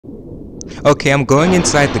Okay, I'm going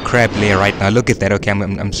inside the crab layer right now. Look at that. Okay,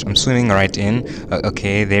 I'm swimming right in.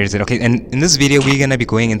 Okay, there's it. Okay, and in this video we're gonna be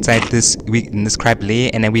going inside in this crab layer,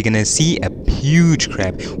 and then we're gonna see a huge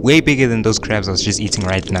crab, way bigger than those crabs I was just eating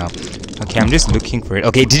right now. Okay, I'm just looking for it.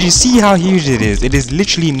 Okay, did you see how huge it is? It is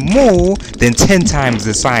literally more than 10 times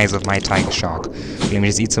the size of my tiger shark. Okay, let me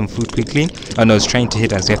just eat some food quickly. Oh no, it's trying to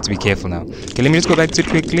hit us. We have to be careful now. Okay, let me just go back to it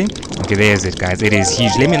quickly. Okay, there's it, guys. It is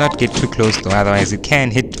huge. Let me not get too close though, otherwise it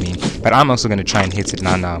can hit me. But I'm also gonna try and hit it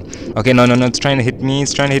now. Okay, no, it's trying to hit me.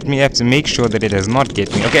 It's trying to hit me. I have to make sure that it does not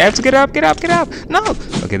get me. Okay, I have to get up. No.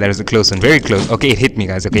 Okay, that is a close one. Very close. Okay, it hit me,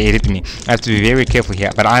 guys. Okay, it hit me. I have to be very careful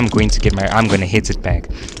here. But I'm gonna hit it back.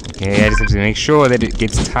 Okay, I just have to make sure that it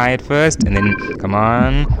gets tired first, and then, come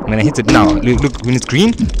on, I'm gonna hit it now. Look, when it's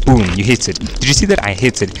green, boom, you hit it. Did you see that? I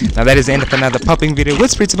hit it. Now that is the end of another popping video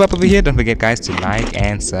with SpritzyP.O.P over here. Don't forget, guys, to like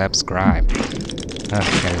and subscribe. Okay,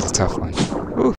 that is a tough one.